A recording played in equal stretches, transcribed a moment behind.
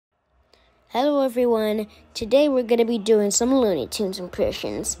Hello everyone, today we're going to be doing some Looney Tunes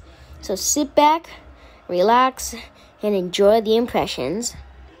impressions. So sit back, relax, and enjoy the impressions.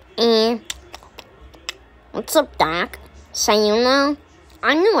 What's up, Doc? So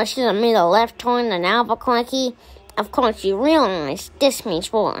I knew I should have made a left turn in Albuquerque. Of course you realize this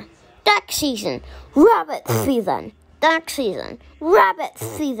means war. Duck season, rabbit season. Duck season, rabbit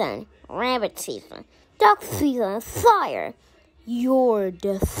season. Rabbit season, duck season, fire. You're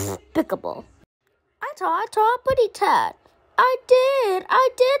despicable. I taught Putty Tat. I did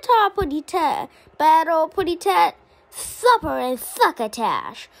taught Putty Tat. Bad old Putty Tat. Supper and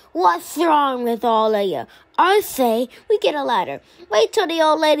succotash. What's wrong with all of you? I say we get a ladder. Wait till the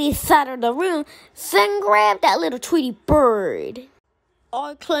old lady sat in the room, then grab that little Tweety bird.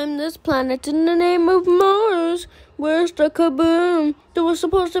 I claim this planet in the name of Mars. Where's the kaboom? There was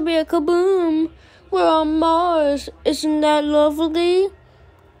supposed to be a kaboom. We're on Mars. Isn't that lovely?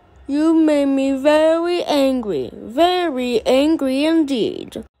 You made me very angry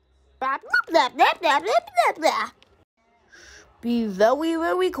indeed. Be very,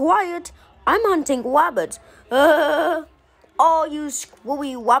 very quiet. I'm hunting wabbits. All you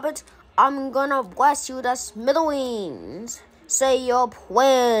squirry wabbits, I'm gonna blast you to smithereens. Say your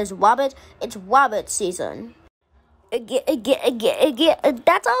prayers, wabbit. It's wabbit season.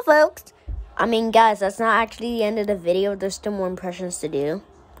 That's all, folks. I mean, guys, that's not actually the end of the video. There's still more impressions to do.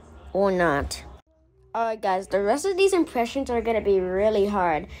 Or not. Alright, guys, the rest of these impressions are going to be really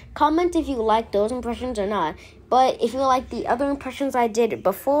hard. Comment if you like those impressions or not. But if you like the other impressions I did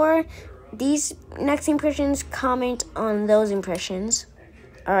before these next impressions, comment on those impressions.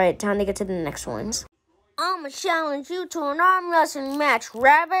 Alright, time to get to the next ones. I'm going to challenge you to an arm wrestling match,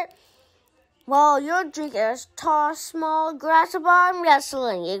 rabbit. While your drink is tall, small, grasshopper arm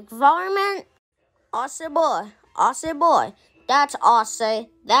wrestling environment. Aussie boy. That's Aussie.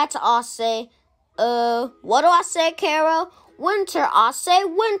 What do I say, Carol? Winter,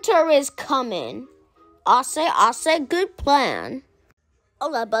 winter is coming. Aussie, good plan.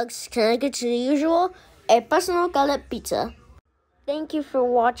 Hola, Bugs. Can I get you the usual? A personal galette pizza. Thank you for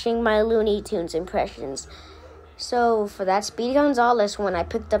watching my Looney Tunes impressions. So, for that Speedy Gonzales one, I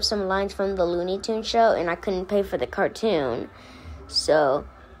picked up some lines from the Looney Tunes show, and I couldn't pay for the cartoon. So,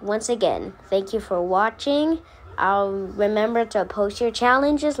 once again, thank you for watching. I'll remember to post your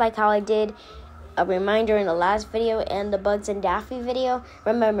challenges like how I did a reminder in the last video and the Bugs and Daffy video.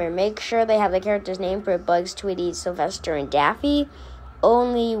 Remember, make sure they have the character's name for Bugs, Tweety, Sylvester, and Daffy.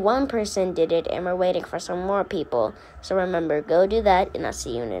 Only one person did it, and we're waiting for some more people. So remember, go do that, and I'll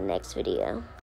see you in the next video.